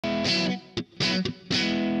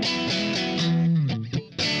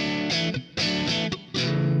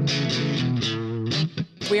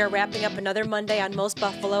We are wrapping up another Monday on Most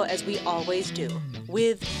Buffalo, as we always do,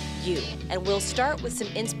 with you. And we'll start with some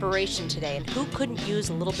inspiration today, and who couldn't use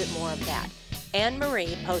a little bit more of that? Anne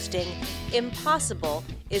Marie posting, "Impossible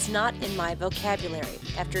is not in my vocabulary.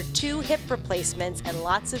 After 2 hip replacements and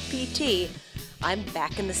lots of PT, I'm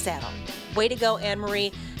back in the saddle." Way to go, Anne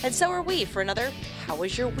Marie. And so are we for another How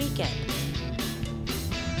Was Your Weekend?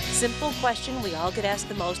 Simple question we all get asked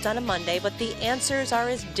the most on a Monday, but the answers are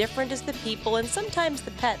as different as the people and sometimes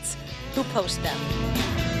the pets who post them.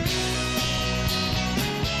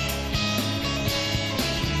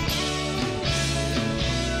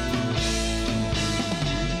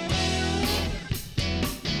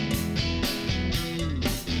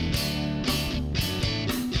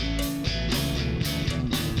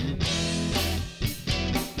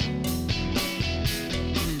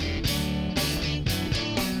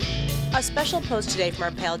 A special post today from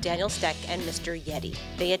our pal Daniel Steck and Mr. Yeti.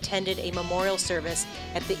 They attended a memorial service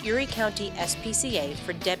at the Erie County SPCA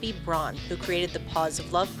for Debbie Braun, who created the Paws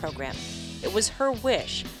of Love program. It was her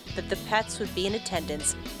wish that the pets would be in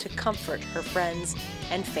attendance to comfort her friends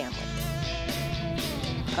and family.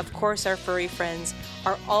 Of course, our furry friends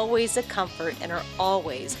are always a comfort and are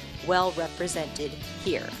always well represented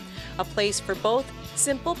here. A place for both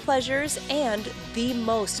simple pleasures and the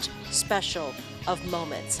most special of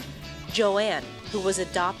moments. Joanne, who was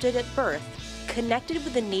adopted at birth, connected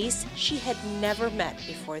with a niece she had never met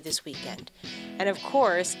before this weekend. And of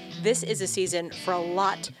course, this is a season for a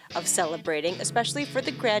lot of celebrating, especially for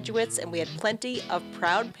the graduates, and we had plenty of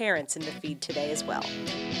proud parents in the feed today as well.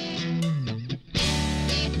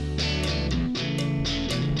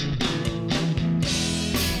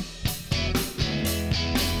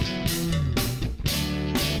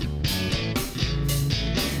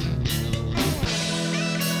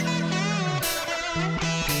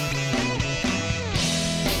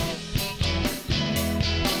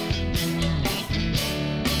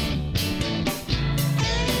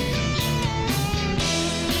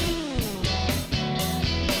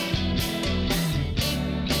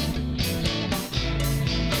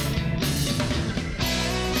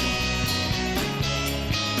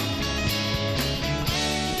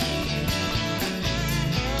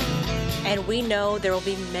 And we know there will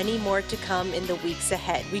be many more to come in the weeks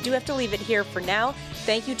ahead. We do have to leave it here for now.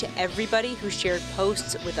 Thank you to everybody who shared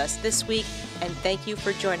posts with us this week, and thank you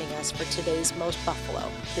for joining us for today's Most Buffalo.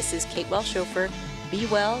 This is Kate Welsh-Schofer. Be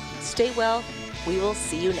well, stay well. We will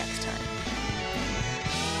see you next time.